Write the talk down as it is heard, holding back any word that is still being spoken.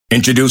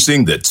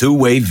Introducing the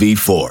two-way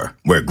V4,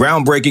 where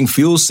groundbreaking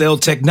fuel cell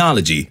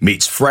technology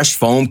meets fresh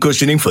foam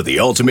cushioning for the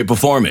ultimate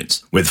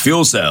performance. With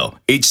fuel cell,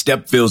 each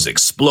step feels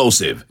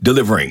explosive,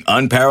 delivering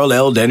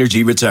unparalleled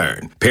energy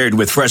return. Paired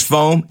with fresh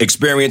foam,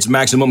 experience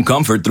maximum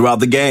comfort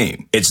throughout the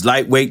game. Its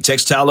lightweight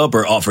textile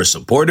upper offers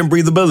support and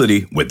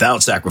breathability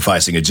without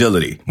sacrificing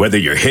agility. Whether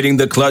you're hitting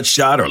the clutch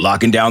shot or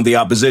locking down the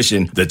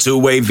opposition, the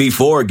two-way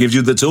V4 gives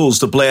you the tools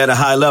to play at a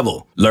high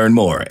level. Learn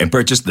more and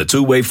purchase the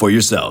two-way for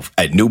yourself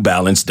at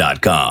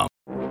newbalance.com.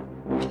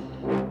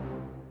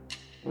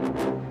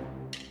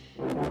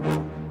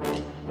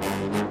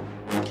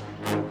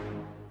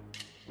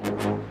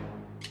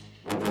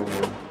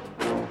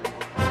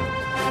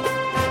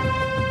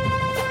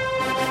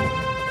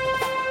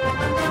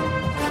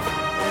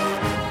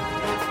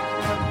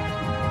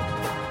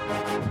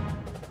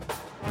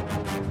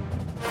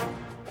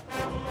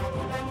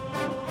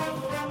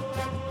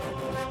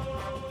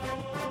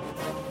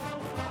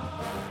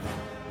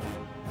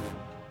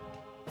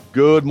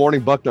 Good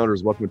morning,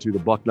 Bucknutters. Welcome to the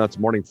Bucknuts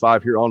Morning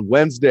Five here on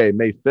Wednesday,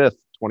 May 5th,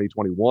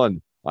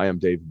 2021. I am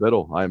Dave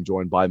Biddle. I am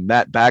joined by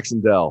Matt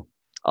Baxendale.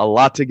 A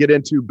lot to get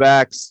into,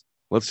 Bax.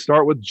 Let's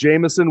start with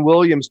Jameson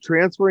Williams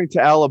transferring to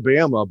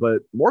Alabama, but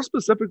more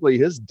specifically,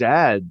 his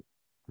dad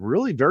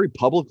really very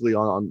publicly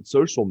on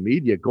social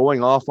media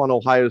going off on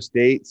Ohio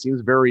State, seems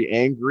very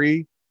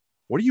angry.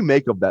 What do you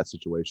make of that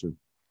situation?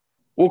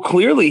 Well,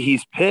 clearly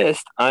he's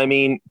pissed. I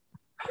mean,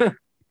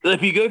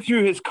 if you go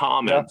through his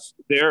comments,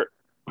 they're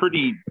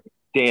pretty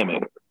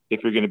damning,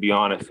 if you're going to be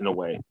honest in a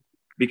way,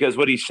 because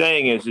what he's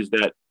saying is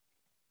that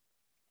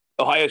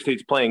Ohio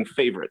State's playing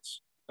favorites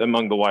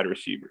among the wide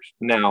receivers.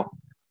 Now,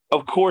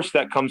 of course,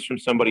 that comes from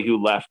somebody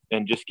who left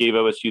and just gave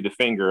OSU the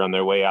finger on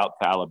their way out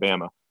to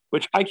Alabama,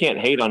 which I can't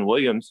hate on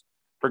Williams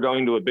for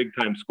going to a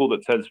big-time school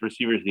that sends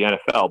receivers to the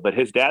NFL. But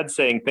his dad's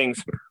saying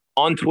things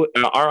on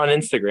Twitter or on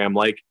Instagram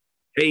like,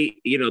 hey,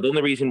 the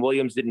only reason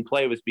Williams didn't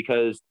play was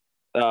because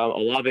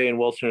Olave and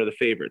Wilson are the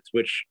favorites,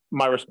 which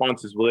my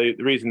response is, well,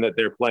 the reason that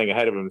they're playing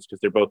ahead of them is because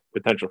they're both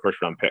potential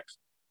first-round picks.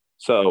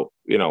 So,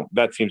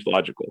 that seems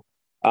logical.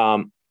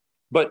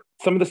 But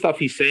some of the stuff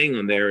he's saying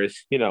on there is,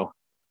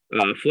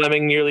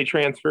 Fleming nearly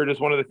transferred is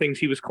one of the things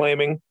he was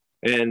claiming,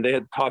 and they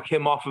had to talk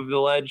him off of the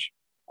ledge.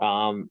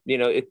 And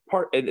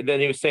then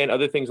he was saying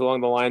other things along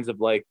the lines of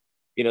like,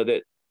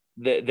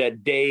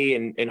 that Day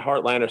and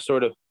Heartland are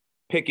sort of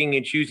picking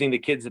and choosing the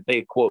kids that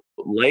they quote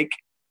like.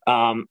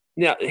 Now,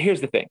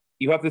 here's the thing.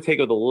 You have to take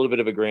it with a little bit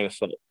of a grain of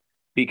salt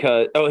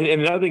because, and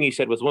another thing he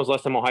said was, when was the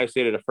last time Ohio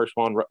State had a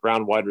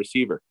first-round wide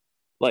receiver?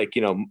 Like,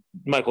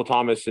 Michael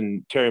Thomas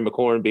and Terry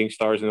McLaurin being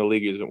stars in the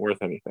league isn't worth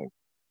anything.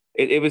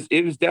 It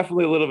was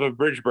definitely a little of a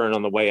bridge burn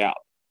on the way out.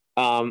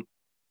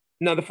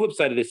 Now, the flip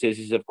side of this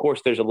is of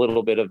course, there's a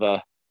little bit of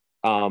a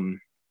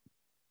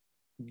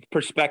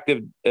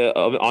perspective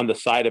on the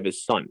side of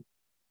his son,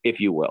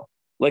 if you will.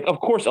 Like, of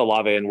course,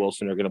 Olave and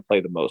Wilson are going to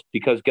play the most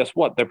because guess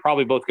what? They're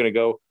probably both going to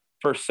go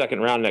first, second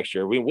round next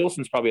year.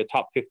 Wilson's probably a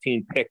top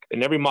 15 pick.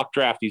 In every mock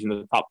draft, he's in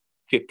the top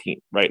 15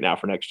 right now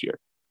for next year.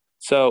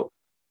 So,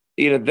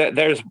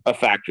 there's a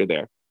factor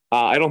there.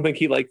 I don't think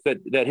he likes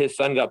that his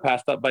son got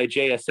passed up by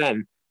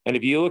JSN. And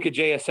if you look at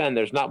JSN,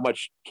 there's not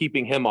much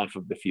keeping him off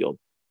of the field.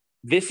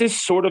 This is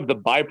sort of the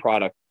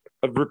byproduct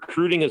of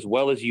recruiting as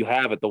well as you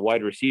have at the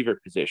wide receiver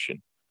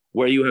position,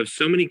 where you have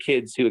so many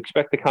kids who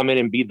expect to come in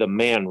and be the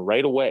man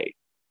right away.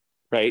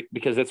 Right?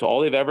 Because that's all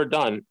they've ever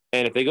done.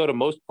 And if they go to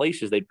most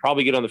places, they'd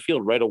probably get on the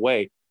field right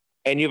away.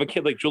 And you have a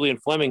kid like Julian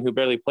Fleming who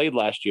barely played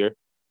last year,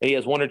 and he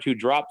has one or two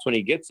drops when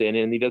he gets in,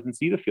 and he doesn't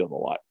see the field a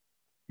lot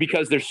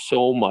because there's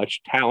so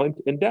much talent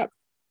and depth.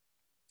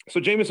 So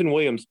Jameson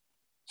Williams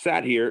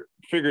sat here,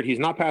 figured he's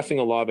not passing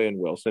Olave and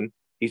Wilson.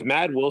 He's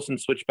mad Wilson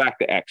switched back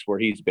to X where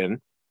he's been.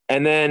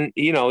 And then,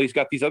 he's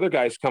got these other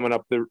guys coming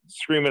up,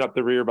 screaming up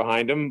the rear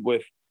behind him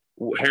with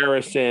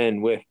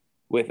Harrison, with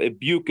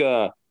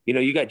Ibuka.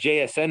 You got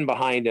JSN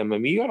behind him. I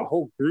mean, you got a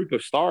whole group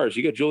of stars.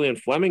 You got Julian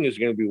Fleming who's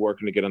going to be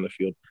working to get on the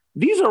field.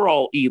 These are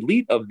all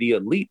elite of the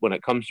elite when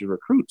it comes to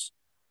recruits.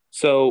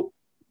 So,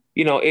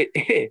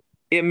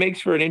 it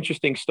makes for an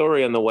interesting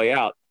story on the way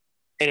out.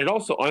 And it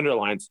also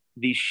underlines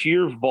the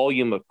sheer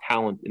volume of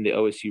talent in the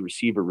OSU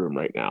receiver room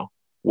right now,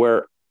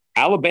 where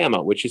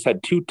Alabama, which has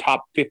had two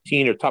top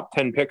 15 or top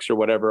 10 picks or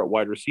whatever at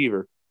wide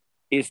receiver,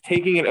 is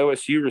taking an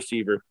OSU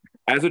receiver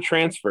as a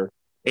transfer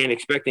and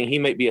expecting he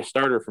might be a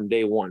starter from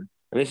day one.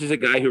 And this is a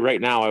guy who right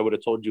now I would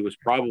have told you was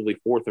probably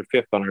fourth or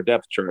fifth on our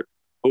depth chart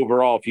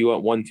overall. If you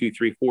went 1, 2,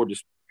 3, 4,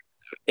 just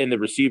in the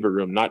receiver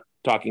room, not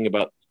talking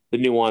about the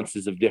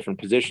nuances of different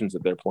positions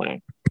that they're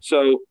playing.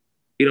 So,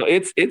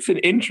 it's an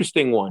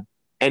interesting one.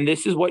 And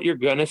this is what you're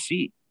going to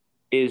see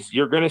is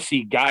you're going to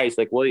see guys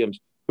like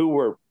Williams who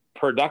were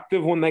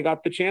productive when they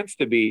got the chance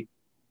to be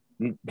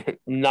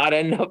not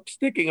end up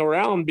sticking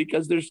around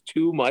because there's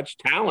too much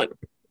talent.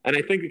 And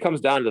I think it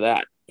comes down to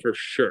that for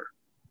sure.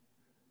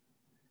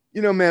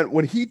 Man,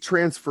 when he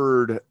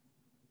transferred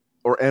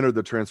or entered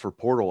the transfer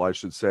portal, I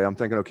should say, I'm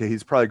thinking, okay,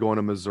 he's probably going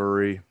to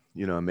Missouri.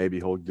 maybe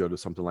he'll go to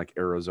something like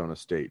Arizona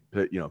State,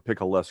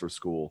 pick a lesser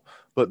school,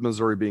 but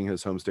Missouri being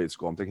his home state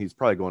school, I'm thinking he's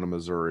probably going to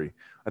Missouri.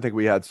 I think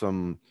we had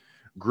some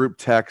group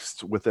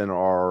text within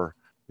our,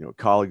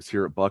 colleagues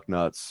here at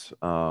Bucknuts,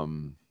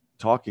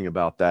 talking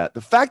about that.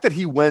 The fact that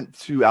he went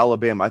to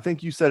Alabama, I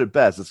think you said it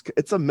best.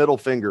 It's a middle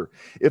finger.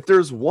 If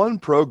there's one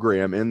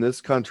program in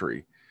this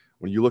country,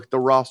 when you look at the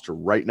roster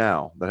right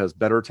now, that has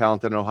better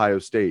talent than Ohio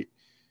State,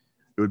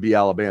 it would be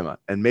Alabama.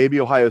 And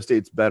maybe Ohio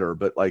State's better,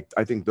 but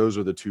I think those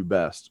are the two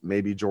best.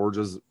 Maybe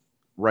Georgia's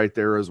right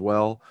there as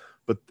well.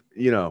 But,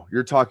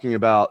 you're talking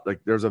about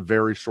there's a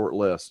very short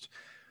list.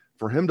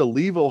 For him to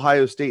leave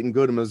Ohio State and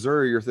go to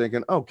Missouri, you're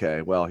thinking,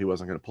 okay, well, he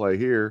wasn't going to play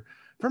here.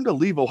 For him to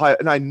leave Ohio,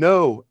 and I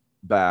know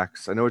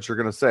what you're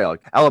going to say.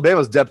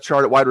 Alabama's depth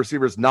chart at wide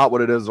receiver is not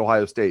what it is at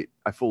Ohio State.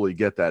 I fully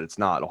get that. It's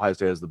not. Ohio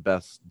State has the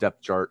best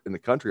depth chart in the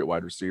country at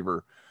wide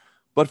receiver.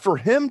 But for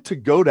him to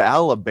go to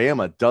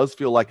Alabama does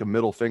feel like a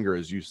middle finger,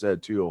 as you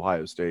said, to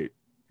Ohio State.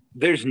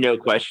 There's no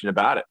question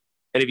about it.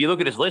 And if you look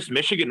at his list,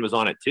 Michigan was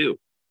on it too.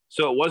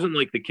 So it wasn't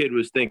like the kid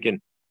was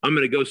thinking, I'm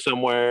going to go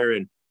somewhere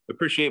and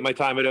appreciate my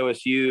time at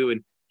OSU.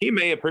 And he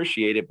may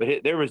appreciate it,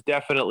 but there was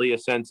definitely a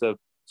sense of,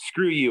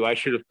 screw you, I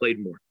should have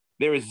played more.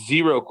 There was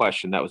zero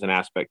question that was an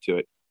aspect to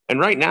it. And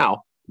right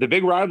now, the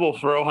big rival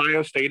for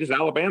Ohio State is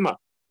Alabama.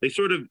 They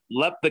sort of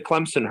leapt the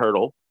Clemson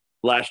hurdle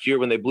last year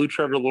when they blew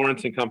Trevor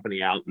Lawrence and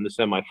company out in the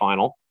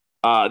semifinal.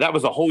 That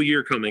was a whole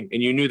year coming,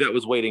 and you knew that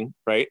was waiting,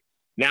 right?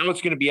 Now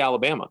it's going to be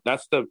Alabama.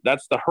 That's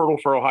the hurdle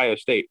for Ohio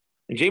State.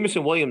 And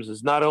Jameson Williams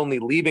is not only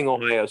leaving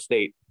Ohio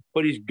State,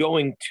 but he's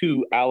going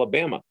to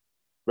Alabama,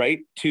 right,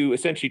 to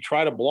essentially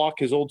try to block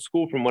his old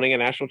school from winning a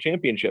national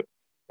championship.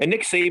 And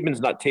Nick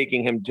Saban's not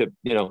taking him to,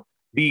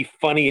 be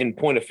funny and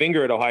point a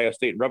finger at Ohio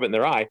State and rub it in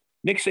their eye.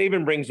 Nick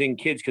Saban brings in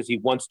kids because he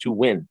wants to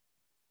win,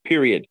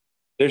 period.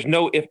 There's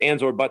no ifs,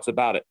 ands, or buts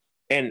about it.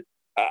 And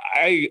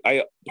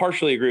I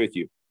partially agree with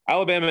you.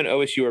 Alabama and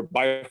OSU are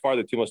by far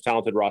the two most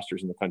talented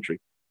rosters in the country.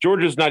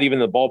 Georgia's not even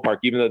in the ballpark,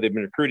 even though they've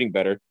been recruiting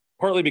better,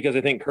 partly because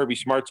I think Kirby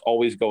Smart's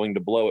always going to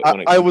blow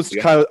it. I was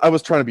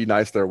trying to be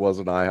nice there,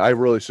 wasn't I? I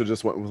really should have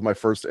just went with my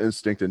first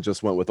instinct and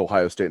just went with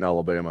Ohio State and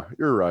Alabama.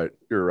 You're right.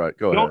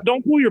 Go ahead.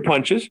 Don't pull your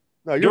punches.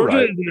 No, Georgia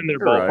right. isn't in their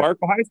You're ballpark. Right.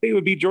 Ohio State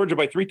would beat Georgia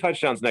by 3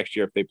 touchdowns next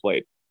year if they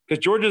played,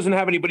 because Georgia doesn't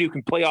have anybody who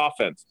can play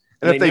offense.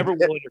 And they never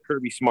will under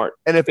Kirby Smart.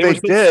 And if they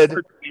did,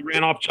 they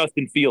ran off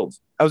Justin Fields.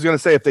 I was going to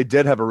say, if they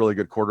did have a really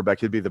good quarterback,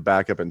 he'd be the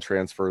backup and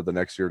transfer the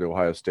next year to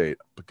Ohio State.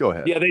 But go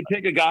ahead. Yeah, they'd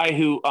take a guy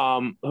who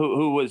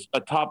was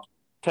a top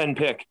 10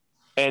 pick,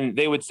 and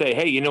they would say,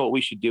 hey, you know what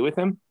we should do with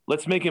him?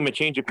 Let's make him a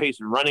change of pace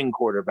running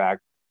quarterback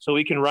so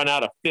we can run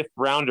out a 5th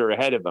rounder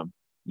ahead of him.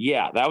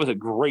 Yeah, that was a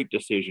great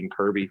decision,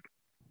 Kirby.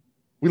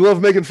 We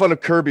love making fun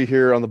of Kirby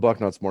here on the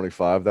Bucknuts Morning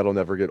 5. That'll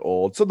never get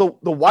old. So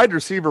the wide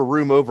receiver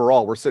room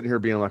overall, we're sitting here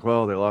being like,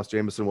 well, they lost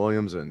Jameson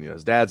Williams and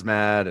his dad's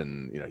mad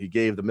and he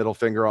gave the middle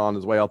finger on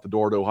his way out the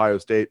door to Ohio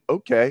State.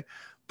 Okay.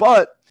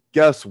 But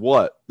guess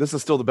what? This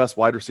is still the best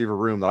wide receiver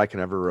room that I can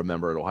ever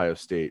remember at Ohio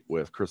State,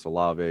 with Chris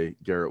Olave,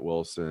 Garrett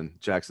Wilson,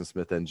 Jackson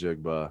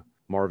Smith-Njigba,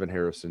 Marvin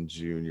Harrison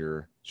Jr.,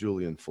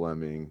 Julian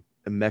Fleming,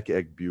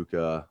 Emeka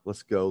Egbuka.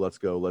 Let's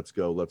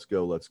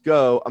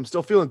go. I'm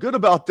still feeling good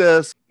about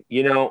this.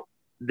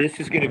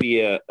 This is going to be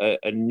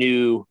a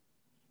new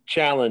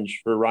challenge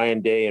for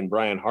Ryan Day and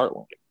Brian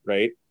Hartline,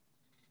 right?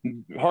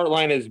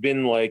 Hartline has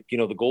been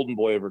the golden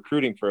boy of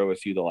recruiting for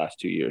OSU the last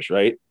 2 years,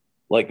 right?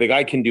 The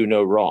guy can do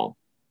no wrong.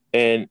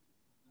 And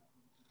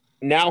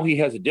now he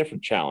has a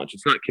different challenge.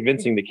 It's not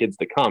convincing the kids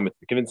to come. It's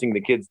convincing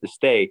the kids to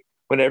stay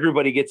when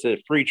everybody gets a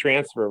free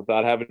transfer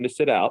without having to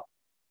sit out.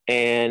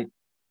 And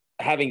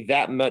having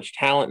that much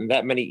talent and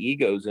that many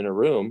egos in a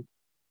room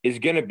is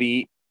going to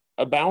be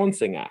a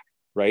balancing act,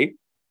 right?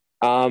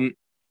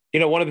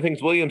 One of the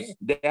things Williams'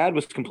 dad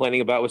was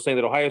complaining about was saying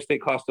that Ohio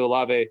State cost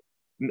Olave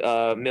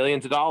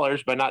millions of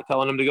dollars by not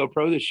telling him to go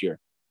pro this year,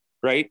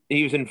 right?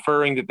 He was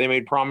inferring that they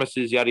made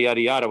promises, yada,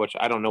 yada, yada, which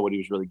I don't know what he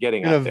was really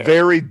getting at there.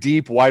 Very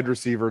deep wide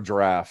receiver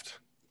draft.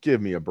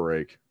 Give me a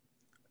break.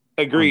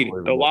 Agreed.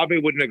 Olave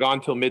wouldn't have gone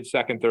till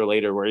mid-second or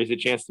later, where he's a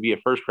chance to be a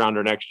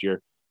first-rounder next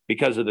year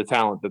because of the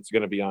talent that's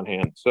going to be on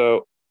hand.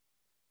 So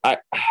I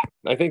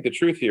think the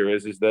truth here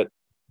is that,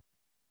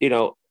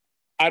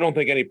 I don't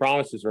think any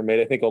promises were made.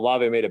 I think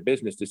Olave made a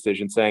business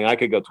decision saying I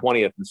could go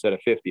 20th instead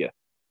of 50th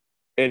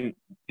and,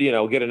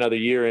 get another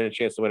year and a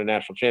chance to win a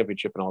national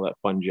championship and all that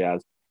fun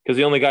jazz. Because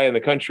the only guy in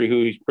the country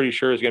who he's pretty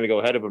sure is going to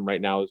go ahead of him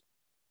right now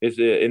is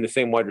in the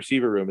same wide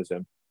receiver room as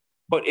him.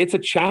 But it's a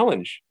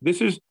challenge.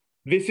 This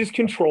is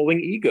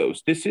controlling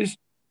egos. This is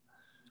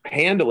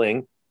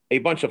handling a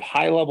bunch of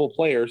high-level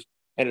players,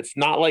 and it's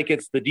not like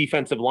it's the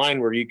defensive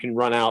line where you can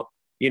run out,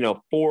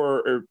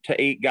 4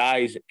 to 8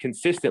 guys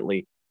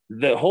consistently.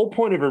 The whole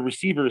point of a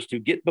receiver is to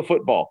get the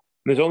football.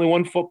 There's only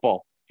one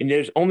football, and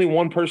there's only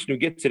one person who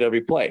gets it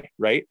every play,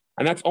 right?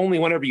 And that's only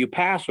whenever you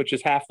pass, which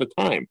is half the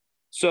time.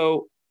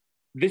 So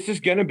this is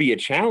going to be a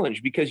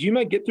challenge because you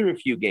might get through a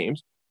few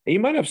games, and you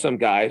might have some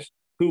guys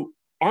who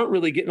aren't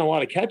really getting a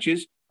lot of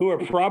catches, who are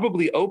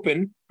probably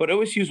open, but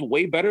OSU's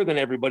way better than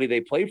everybody they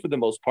play for the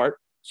most part.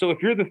 So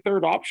if you're the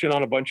third option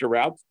on a bunch of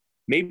routes,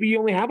 maybe you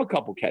only have a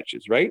couple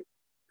catches, right?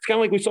 It's kind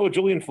of like we saw with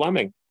Julian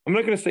Fleming. I'm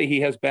not going to say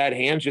he has bad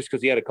hands just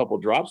because he had a couple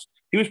drops.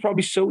 He was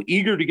probably so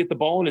eager to get the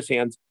ball in his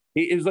hands.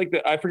 He is like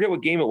I forget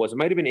what game it was. It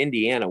might have been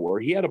Indiana where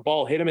he had a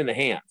ball hit him in the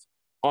hands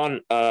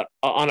on a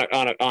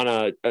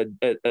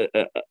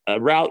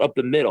route up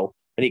the middle,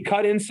 and he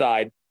cut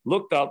inside,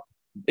 looked up,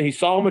 and he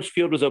saw how much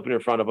field was open in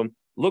front of him,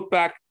 looked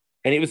back,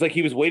 and it was like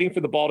he was waiting for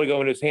the ball to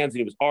go in his hands, and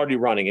he was already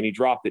running, and he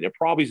dropped it. It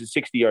probably is a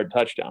 60-yard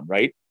touchdown,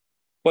 right?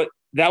 But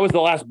that was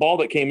the last ball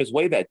that came his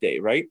way that day,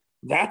 right?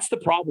 That's the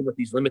problem with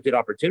these limited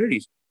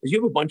opportunities is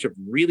you have a bunch of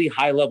really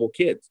high-level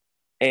kids.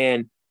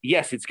 And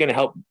yes, it's going to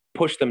help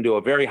push them to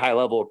a very high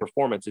level of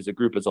performance as a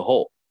group as a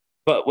whole.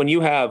 But when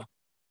you have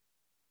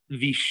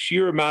the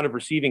sheer amount of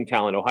receiving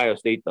talent Ohio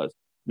State does,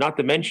 not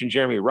to mention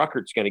Jeremy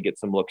Ruckert's going to get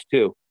some looks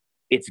too,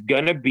 it's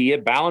going to be a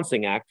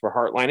balancing act for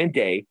Hartline and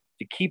Day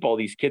to keep all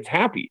these kids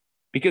happy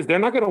because they're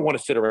not going to want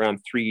to sit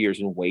around 3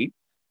 years and wait.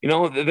 You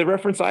know, the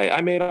reference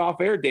I made off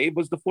air, Dave,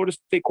 was the Florida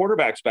State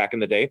quarterbacks back in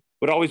the day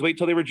would always wait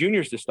till they were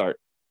juniors to start.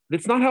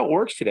 That's not how it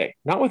works today,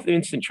 not with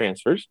instant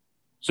transfers.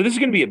 So this is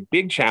going to be a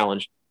big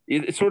challenge.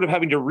 It's sort of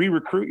having to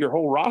re-recruit your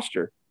whole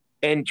roster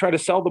and try to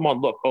sell them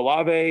on, look,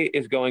 Olave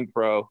is going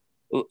pro.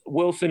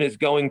 Wilson is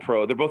going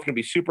pro. They're both going to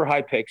be super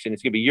high picks, and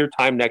it's going to be your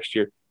time next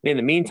year. And in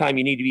the meantime,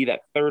 you need to be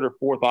that third or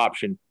fourth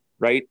option,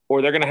 right?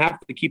 Or they're going to have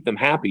to keep them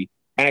happy.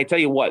 And I tell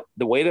you what,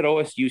 the way that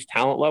OSU's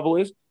talent level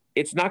is,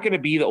 it's not going to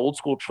be the old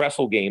school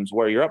Tressel games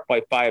where you're up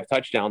by 5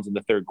 touchdowns in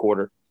the third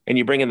quarter and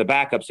you bring in the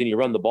backups and you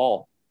run the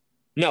ball.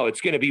 No,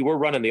 it's going to be we're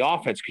running the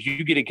offense because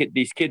you get to get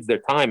these kids their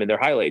time and their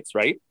highlights,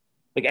 right?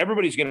 Like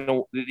everybody's going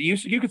to –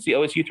 you could see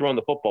OSU throwing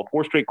the football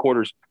 4 straight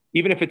quarters,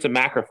 even if it's a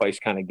sacrifice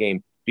kind of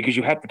game, because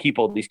you have to keep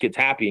all these kids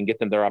happy and get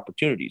them their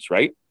opportunities,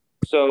 right?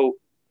 So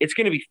it's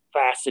going to be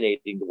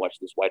fascinating to watch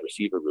this wide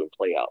receiver room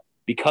play out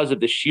because of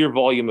the sheer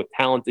volume of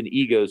talent and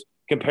egos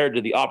compared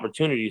to the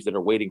opportunities that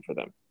are waiting for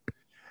them.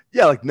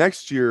 Yeah, like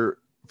next year,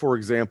 for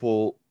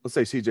example, let's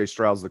say C.J.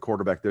 Stroud's the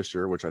quarterback this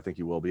year, which I think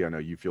he will be. I know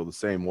you feel the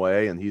same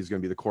way, and he's going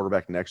to be the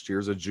quarterback next year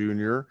as a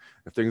junior.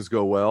 If things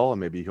go well,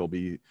 and maybe he'll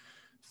be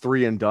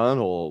 3 and done,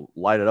 he'll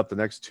light it up the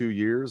next 2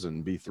 years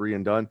and be 3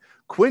 and done.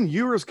 Quinn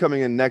Ewers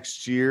coming in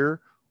next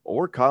year,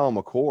 or Kyle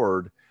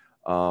McCord,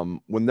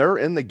 when they're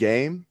in the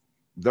game,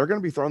 they're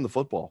going to be throwing the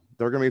football.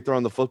 They're going to be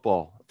throwing the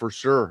football for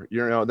sure.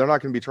 You know, they're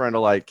not going to be trying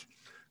to like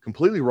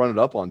completely run it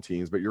up on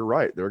teams, but you're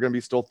right. They're going to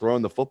be still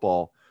throwing the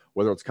football,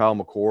 whether it's Kyle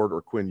McCord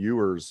or Quinn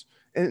Ewers.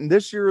 And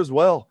this year as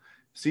well,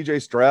 C.J.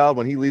 Stroud,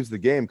 when he leaves the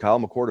game, Kyle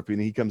McCord, if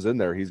he comes in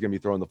there, he's going to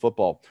be throwing the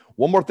football.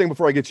 One more thing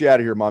before I get you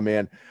out of here, my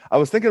man. I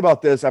was thinking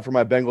about this after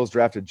my Bengals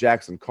drafted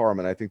Jackson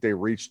Carman. I think they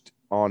reached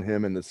on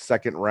him in the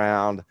second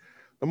round.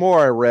 The more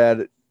I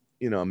read,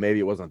 you know, maybe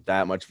it wasn't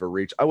that much of a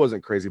reach. I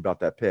wasn't crazy about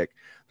that pick.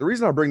 The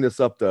reason I bring this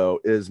up, though,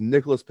 is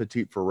Nicholas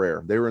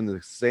Petit-Ferrer. They were in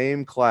the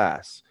same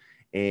class,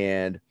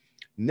 and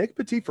Nick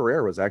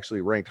Petit-Ferrer was actually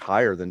ranked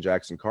higher than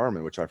Jackson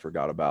Carman, which I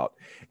forgot about.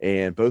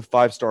 And both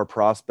 5-star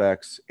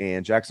prospects,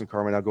 and Jackson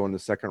Carman now going to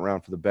the second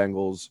round for the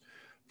Bengals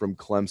from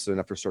Clemson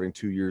after starting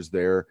 2 years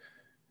there.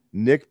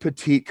 Nick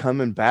Petit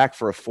coming back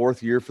for a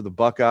 4th year for the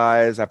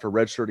Buckeyes after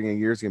redshirting a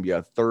year. He's going to be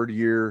a 3rd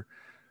year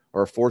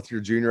or a 4th year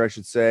junior, I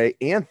should say.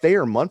 And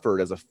Thayer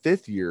Munford as a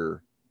 5th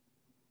year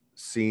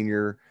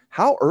senior.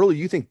 How early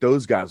do you think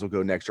those guys will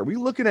go next year? Are we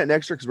looking at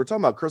next year? Because we're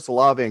talking about Chris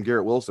Olave and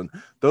Garrett Wilson.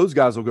 Those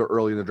guys will go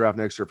early in the draft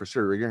next year for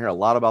sure. You're going to hear a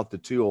lot about the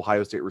 2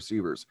 Ohio State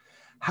receivers.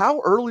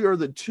 How early are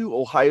the 2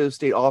 Ohio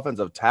State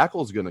offensive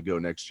tackles going to go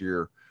next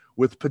year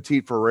with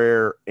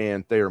Petit-Ferrer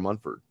and Thayer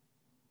Munford?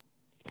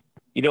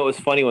 You know, it was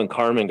funny when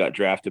Carman got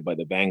drafted by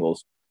the Bengals.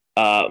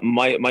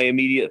 My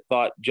immediate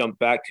thought jumped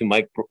back to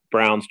Mike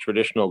Brown's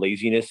traditional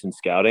laziness in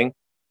scouting.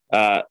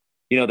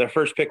 You know, their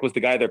first pick was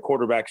the guy their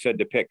quarterback said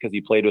to pick because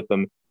he played with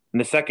them. And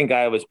the second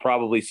guy was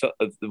probably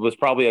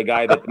a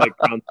guy that Mike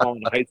Brown saw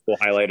in a high school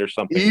highlight or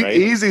something, right?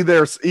 Easy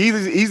there,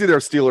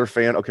 Steeler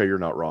fan. Okay, you're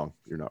not wrong.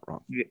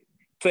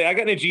 Say, I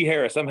got Najee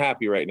Harris. I'm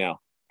happy right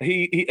now.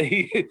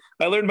 I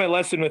learned my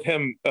lesson with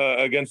him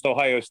against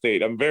Ohio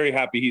State. I'm very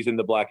happy he's in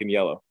the black and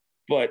yellow.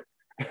 But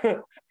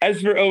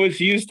as for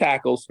OSU's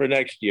tackles for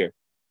next year,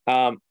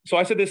 so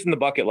I said this in the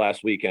bucket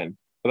last weekend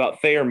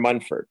about Thayer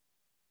Munford.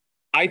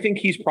 I think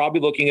he's probably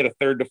looking at a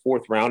 3rd to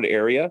 4th round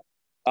area.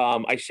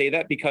 I say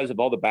that because of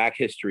all the back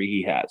history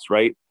he has,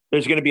 right?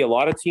 There's going to be a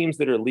lot of teams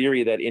that are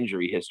leery of that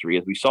injury history,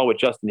 as we saw with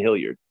Justin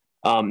Hilliard.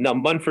 Now,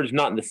 Munford's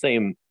not in the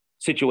same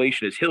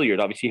situation as Hilliard.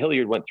 Obviously,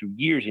 Hilliard went through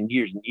years and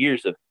years and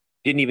years of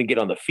didn't even get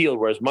on the field,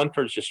 whereas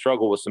Munford's just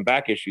struggled with some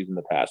back issues in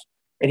the past.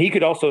 And he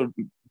could also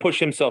push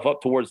himself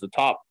up towards the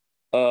top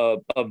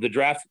of the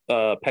draft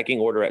pecking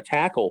order at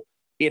tackle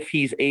if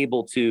he's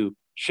able to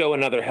show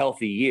another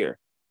healthy year.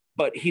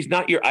 But he's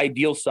not your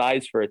ideal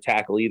size for a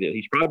tackle either.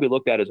 He's probably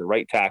looked at as a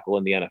right tackle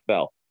in the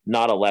NFL,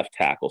 not a left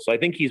tackle. So I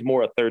think he's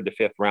more a 3rd to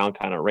 5th round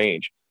kind of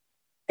range.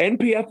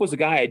 NPF was a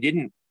guy I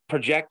didn't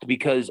project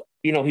because,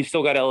 you know, he's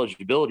still got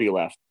eligibility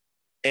left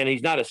and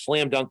he's not a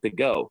slam dunk to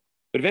go.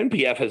 But if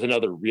NPF has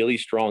another really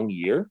strong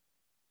year,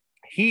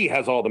 he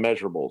has all the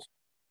measurables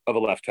of a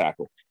left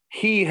tackle.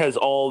 he has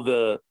all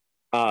the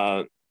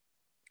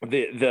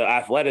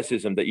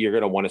athleticism that you're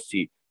going to want to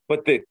see.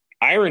 But the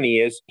irony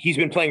is he's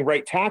been playing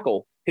right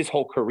tackle his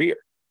whole career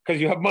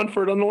because you have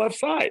Munford on the left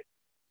side.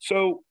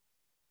 So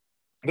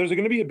there's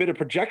going to be a bit of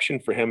projection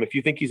for him if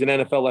you think he's an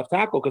NFL left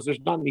tackle because there's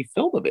not any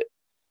film of it.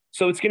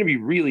 So it's going to be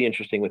really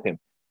interesting with him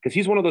because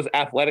he's one of those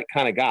athletic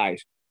kind of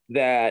guys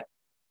that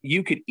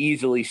you could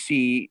easily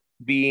see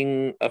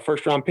being a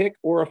first-round pick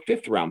or a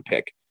fifth-round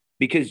pick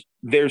because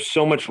there's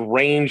so much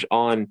range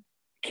on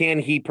can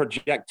he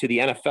project to the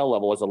NFL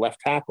level as a left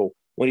tackle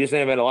when he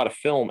doesn't have a lot of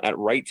film at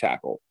right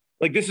tackle.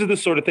 Like, this is the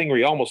sort of thing where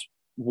you almost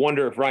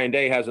wonder if Ryan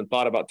Day hasn't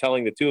thought about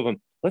telling the two of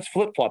them, let's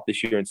flip-flop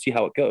this year and see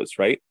how it goes,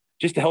 right?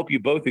 Just to help you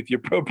both with your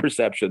pro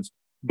perceptions.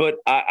 But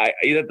I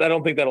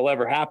don't think that'll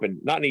ever happen.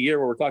 Not in a year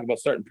where we're talking about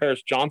starting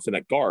Paris Johnson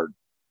at guard.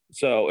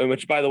 So, in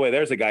which, by the way,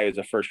 there's a guy who's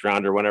a first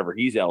rounder whenever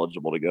he's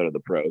eligible to go to the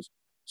pros.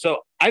 So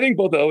I think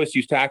both the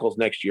OSU's tackles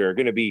next year are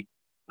going to be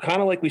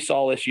kind of like we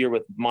saw this year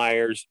with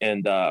Myers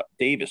and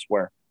Davis,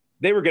 where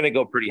they were going to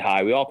go pretty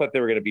high. We all thought they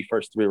were going to be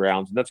first 3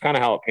 rounds, and that's kind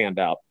of how it panned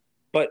out.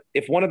 But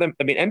if one of them,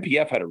 I mean,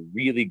 MPF had a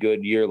really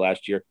good year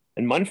last year,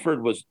 and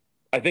Munford was,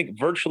 I think,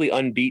 virtually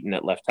unbeaten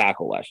at left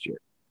tackle last year.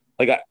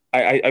 Like,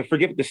 I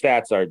forget what the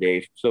stats are,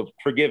 Dave, so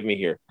forgive me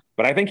here,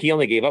 but I think he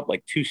only gave up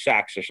like 2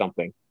 sacks or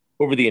something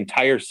over the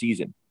entire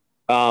season,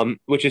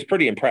 which is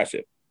pretty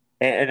impressive.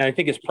 And I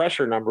think his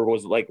pressure number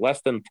was like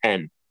less than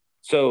 10.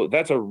 So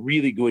that's a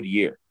really good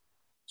year.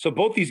 So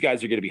both these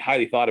guys are going to be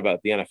highly thought about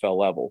at the NFL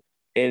level.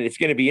 And it's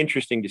going to be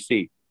interesting to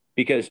see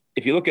because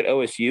if you look at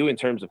OSU in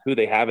terms of who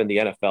they have in the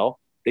NFL,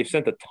 they've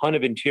sent a ton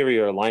of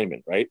interior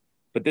alignment, right?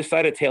 But this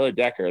side of Taylor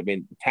Decker, I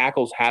mean,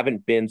 tackles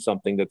haven't been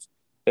something that's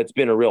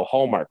been a real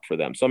hallmark for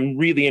them. So I'm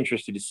really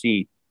interested to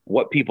see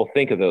what people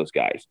think of those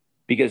guys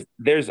because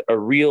there's a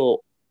real,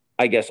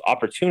 I guess,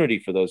 opportunity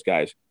for those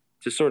guys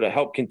to sort of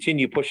help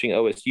continue pushing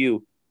OSU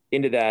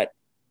into that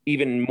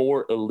even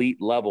more elite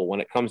level when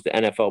it comes to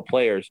NFL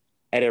players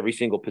at every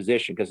single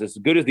position. Because as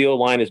good as the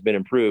O-line has been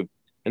improved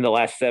in the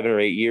last 7 or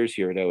 8 years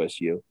here at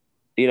OSU,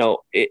 you know,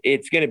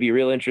 it's going to be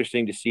real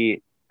interesting to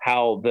see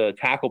how the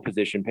tackle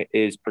position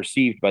is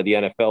perceived by the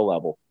NFL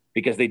level,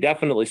 because they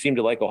definitely seem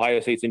to like Ohio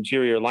State's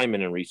interior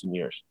linemen in recent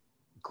years.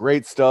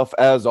 Great stuff,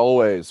 as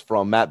always,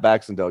 from Matt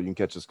Baxendale. You can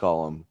catch his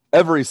column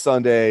every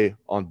Sunday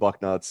on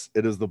Bucknuts.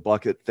 It is the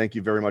bucket. Thank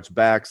you very much,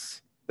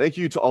 Bax. Thank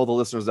you to all the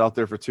listeners out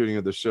there for tuning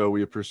into the show.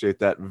 We appreciate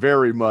that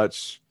very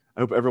much.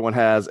 I hope everyone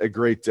has a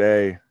great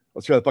day.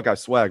 Let's hear the Buckeye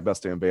swag,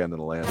 best damn band in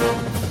the land.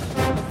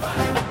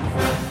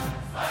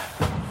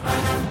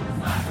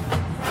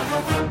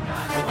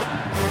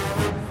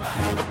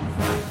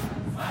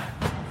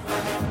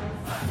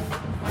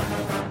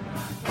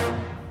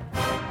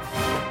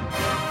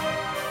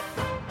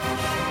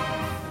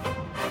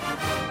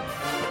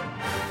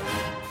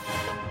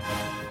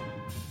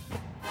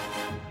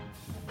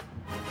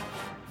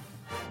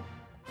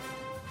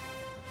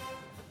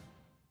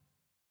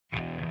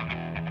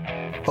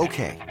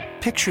 Okay,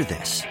 picture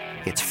this.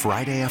 It's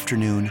Friday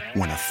afternoon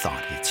when a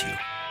thought hits you.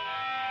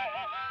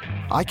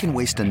 I can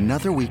waste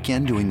another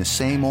weekend doing the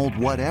same old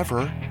whatever,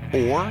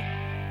 or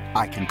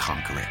I can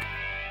conquer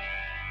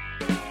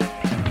it.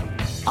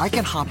 I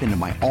can hop into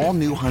my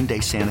all-new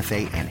Hyundai Santa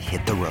Fe and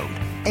hit the road.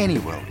 Any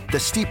road. The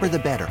steeper, the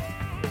better.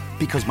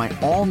 Because my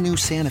all-new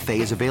Santa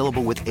Fe is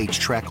available with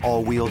H-Track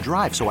all-wheel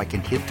drive, so I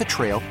can hit the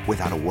trail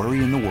without a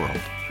worry in the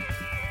world.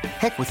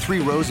 Heck, with 3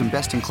 rows and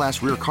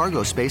best-in-class rear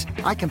cargo space,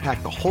 I can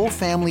pack the whole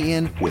family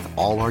in with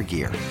all our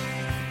gear.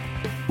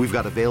 We've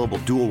got available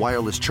dual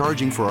wireless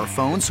charging for our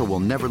phones, so we'll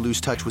never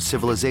lose touch with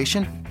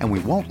civilization, and we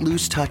won't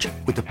lose touch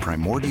with the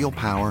primordial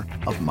power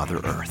of Mother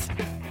Earth.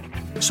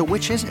 So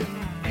which is it?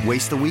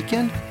 Waste the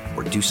weekend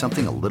or do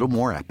something a little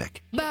more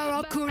epic?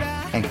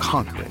 And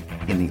conquer it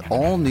in the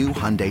all-new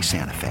Hyundai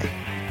Santa Fe.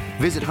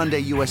 Visit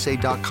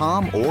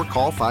HyundaiUSA.com or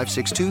call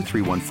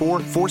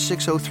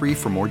 562-314-4603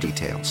 for more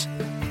details.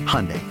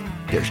 Hyundai.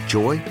 There's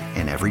joy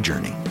in every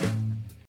journey.